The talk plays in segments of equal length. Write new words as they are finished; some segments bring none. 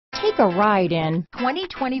Take a ride in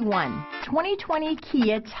 2020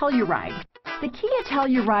 Kia Telluride. The Kia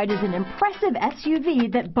Telluride is an impressive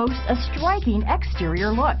SUV that boasts a striking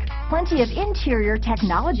exterior look. Plenty of interior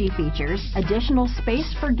technology features, additional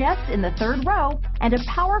space for guests in the third row, and a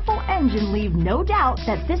powerful engine leave no doubt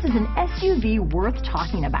that this is an SUV worth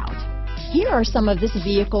talking about. Here are some of this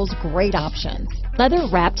vehicle's great options: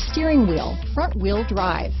 leather-wrapped steering wheel, front-wheel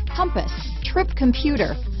drive, compass, trip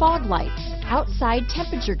computer, fog lights, outside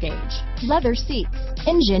temperature gauge, leather seats,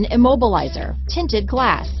 engine immobilizer, tinted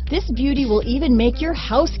glass. This beauty will even make your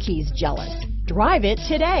house keys jealous. Drive it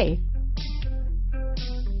today.